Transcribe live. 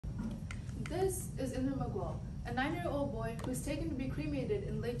This is Indra Magwal, a 9-year-old boy who was taken to be cremated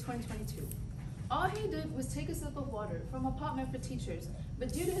in late 2022. All he did was take a sip of water from a pot meant for teachers,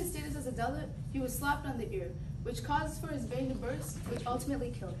 but due to his status as a Dalit, he was slapped on the ear, which caused for his vein to burst, which ultimately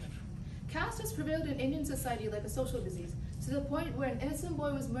killed him. Caste has prevailed in Indian society like a social disease, to the point where an innocent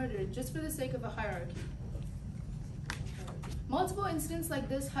boy was murdered just for the sake of a hierarchy. Multiple incidents like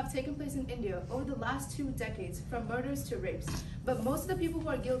this have taken place in India over the last 2 decades, from murders to rapes, but most of the people who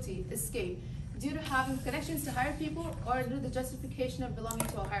are guilty escape due to having connections to higher people or under the justification of belonging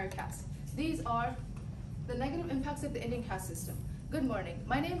to a higher caste. These are the negative impacts of the Indian caste system. Good morning,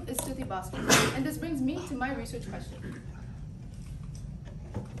 my name is Stuti Bhaskar, and this brings me to my research question.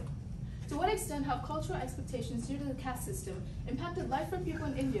 To what extent have cultural expectations due to the caste system impacted life for people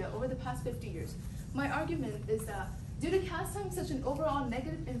in India over the past 50 years? My argument is that due to caste having such an overall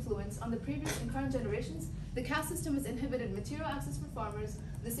negative influence on the previous and current generations, the caste system has inhibited material access for farmers,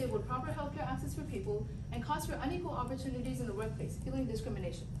 disabled proper healthcare access for people, and caused for unequal opportunities in the workplace, fueling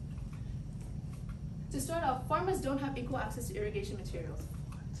discrimination. To start off, farmers don't have equal access to irrigation materials.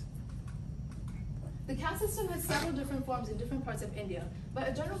 The caste system has several different forms in different parts of India, but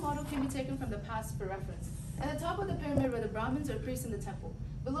a general model can be taken from the past for reference. At the top of the pyramid were the Brahmins or priests in the temple.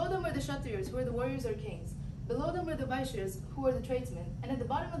 Below them were the Kshatriyas, who were the warriors or kings. Below them were the Vaishyas, who were the tradesmen, and at the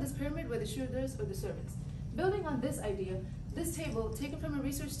bottom of this pyramid were the Shudras or the servants. Building on this idea, this table, taken from a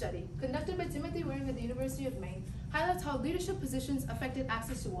research study conducted by Timothy Waring at the University of Maine, highlights how leadership positions affected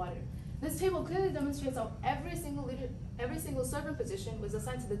access to water. This table clearly demonstrates how every single servant position was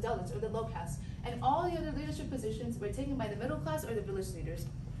assigned to the Dalits or the low caste, and all the other leadership positions were taken by the middle class or the village leaders.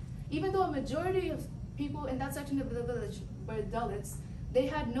 Even though a majority of people in that section of the village were Dalits, they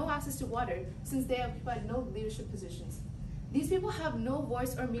had no access to water since they occupied no leadership positions. These people have no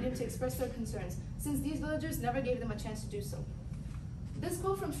voice or medium to express their concerns since these villagers never gave them a chance to do so. This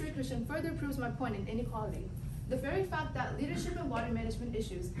quote from Sri Krishna further proves my point in inequality. The very fact that leadership and water management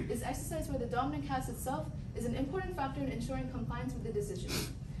issues is exercised by the dominant caste itself is an important factor in ensuring compliance with the decision.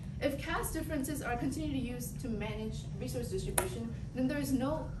 If caste differences are continued to use to manage resource distribution, then there is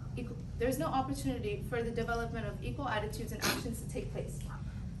no opportunity for the development of equal attitudes and actions to take place.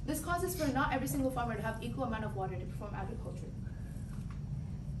 This causes for not every single farmer to have equal amount of water to perform agriculture.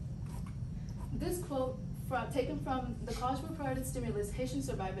 This quote, taken from the College for Provided Stimulus, Haitian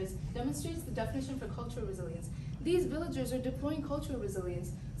Survivors, demonstrates the definition for cultural resilience. These villagers are deploying cultural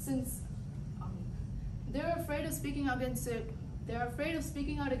resilience since they're afraid of speaking out against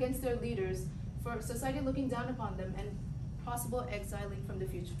their leaders for society looking down upon them and possible exiling from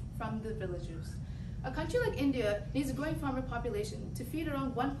the villagers. A country like India needs a growing farmer population to feed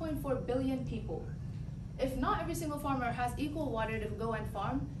around 1.4 billion people. If not every single farmer has equal water to go and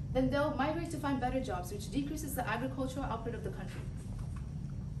farm, then they'll migrate to find better jobs, which decreases the agricultural output of the country.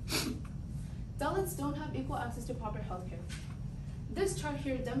 Dalits don't have equal access to proper healthcare. This chart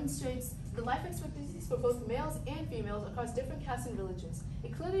here demonstrates the life expectancies for both males and females across different castes and villages.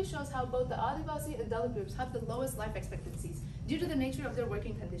 It clearly shows how both the Adivasi and Dalit groups have the lowest life expectancies due to the nature of their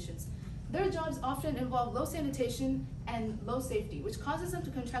working conditions. Their jobs often involve low sanitation and low safety, which causes them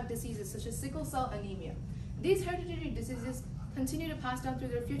to contract diseases such as sickle cell anemia. These hereditary diseases continue to pass down through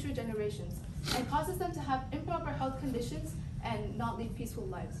their future generations and causes them to have improper health conditions and not lead peaceful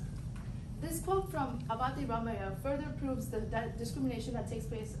lives. This quote from Avati Ramaya further proves the discrimination that takes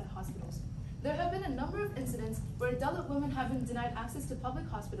place at hospitals. There have been a number of incidents where Dalit women have been denied access to public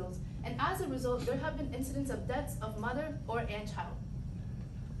hospitals, and as a result, there have been incidents of deaths of mother and child.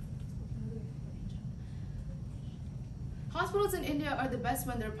 Hospitals in India are the best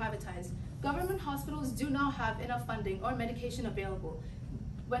when they're privatized. Government hospitals do not have enough funding or medication available.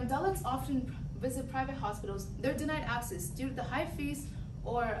 When Dalits often visit private hospitals, they're denied access due to the high fees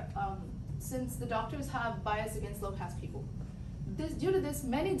or since the doctors have bias against low caste people. Due to this,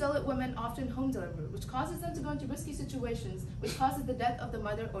 many Dalit women often home deliver, which causes them to go into risky situations, which causes the death of the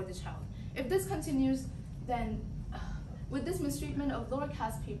mother or the child. If this continues, then with this mistreatment of lower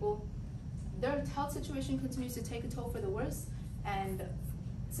caste people, their health situation continues to take a toll for the worse, and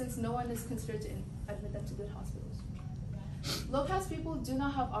since no one is considered to admit them to good hospitals. Low caste people do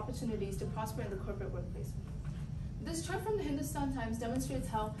not have opportunities to prosper in the corporate workplace. This chart from the Hindustan Times demonstrates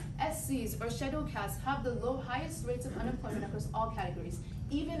how SCs or scheduled castes have the highest rates of unemployment across all categories,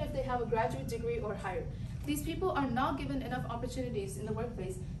 even if they have a graduate degree or higher. These people are not given enough opportunities in the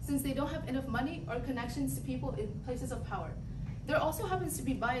workplace since they don't have enough money or connections to people in places of power. There also happens to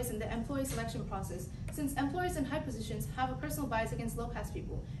be bias in the employee selection process, since employers in high positions have a personal bias against low caste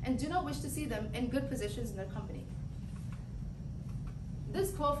people and do not wish to see them in good positions in their company.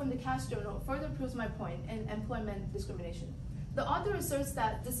 This quote from the Caste Journal further proves my point in employment discrimination. The author asserts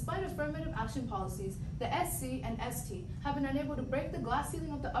that despite affirmative action policies, the SC and ST have been unable to break the glass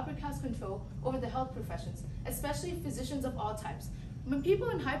ceiling of the upper caste control over the health professions, especially physicians of all types. When people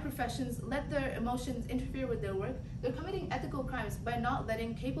in high professions let their emotions interfere with their work, they're committing ethical crimes by not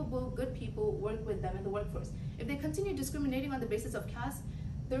letting capable, good people work with them in the workforce. If they continue discriminating on the basis of caste,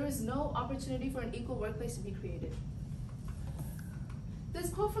 there is no opportunity for an equal workplace to be created. This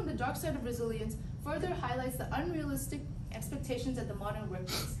quote from The Dark Side of Resilience further highlights the unrealistic expectations at the modern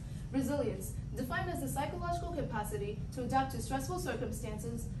workplace. Resilience, defined as the psychological capacity to adapt to stressful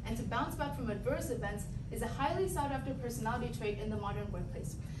circumstances and to bounce back from adverse events, is a highly sought-after personality trait in the modern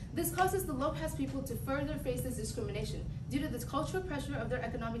workplace. This causes the low-caste people to further face this discrimination due to the cultural pressure of their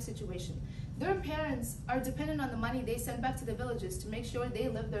economic situation. Their parents are dependent on the money they send back to the villages to make sure they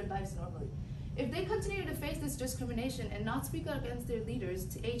live their lives normally. If they continue to face this discrimination and not speak up against their leaders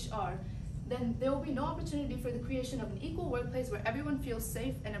to HR, then there will be no opportunity for the creation of an equal workplace where everyone feels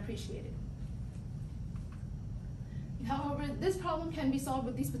safe and appreciated. However, this problem can be solved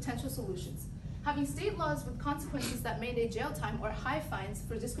with these potential solutions. Having state laws with consequences that mandate jail time or high fines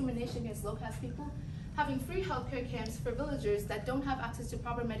for discrimination against low-caste people, having free healthcare camps for villagers that don't have access to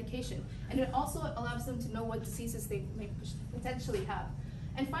proper medication, and it also allows them to know what diseases they may potentially have.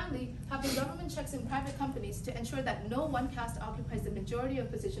 And finally, having government checks in private companies to ensure that no one caste occupies the majority of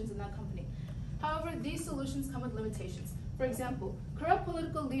positions in that company. However, these solutions come with limitations. For example, corrupt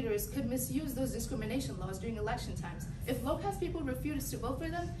political leaders could misuse those discrimination laws during election times. If low-caste people refuse to vote for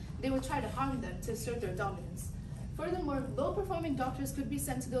them, they would try to harm them to assert their dominance. Furthermore, low-performing doctors could be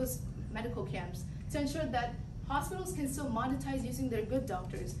sent to those medical camps to ensure that hospitals can still monetize using their good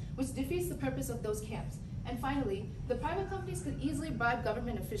doctors, which defeats the purpose of those camps. And finally, the private companies could easily bribe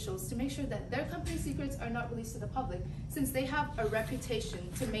government officials to make sure that their company secrets are not released to the public, since they have a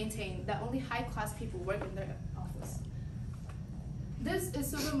reputation to maintain that only high-class people work in their office. This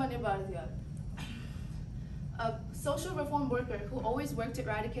is Subramanya Bharadiyar, a social reform worker who always worked to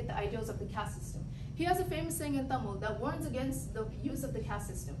eradicate the ideals of the caste system. He has a famous saying in Tamil that warns against the use of the caste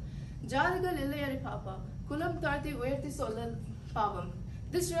system. "Jadigal illayari papa, kulam tarti uyarthi sollal pavam."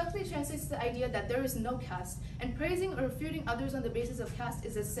 This directly translates the idea that there is no caste, and praising or refuting others on the basis of caste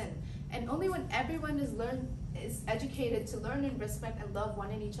is a sin. And only when everyone is educated to learn and respect and love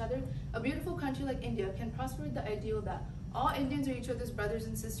one and each other, a beautiful country like India can prosper with the ideal that all Indians are each other's brothers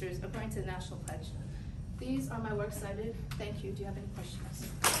and sisters according to the National Pledge. These are my works cited. Thank you. Do you have any questions?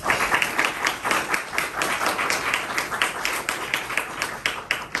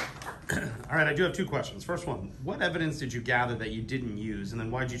 All right, I do have two questions. First one, what evidence did you gather that you didn't use, and then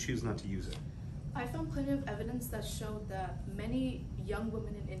why did you choose not to use it? I found plenty of evidence that showed that many young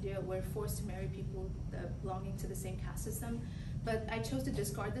women in India were forced to marry people belonging to the same caste as them, but I chose to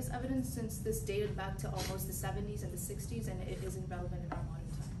discard this evidence since this dated back to almost the 70s and the 60s, and it isn't relevant in our modern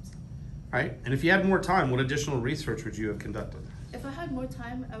times. All right, and if you had more time, what additional research would you have conducted? If I had more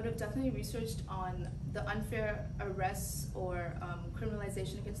time, I would have definitely researched on the unfair arrests or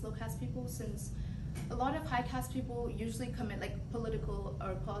criminalization against low-caste people, since a lot of high-caste people usually commit, like political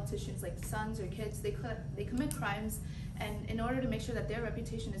or politicians, like sons or kids, they commit crimes, and in order to make sure that their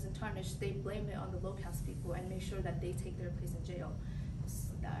reputation isn't tarnished, they blame it on the low-caste people and make sure that they take their place in jail.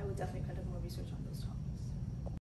 So I would definitely conduct more research on those topics.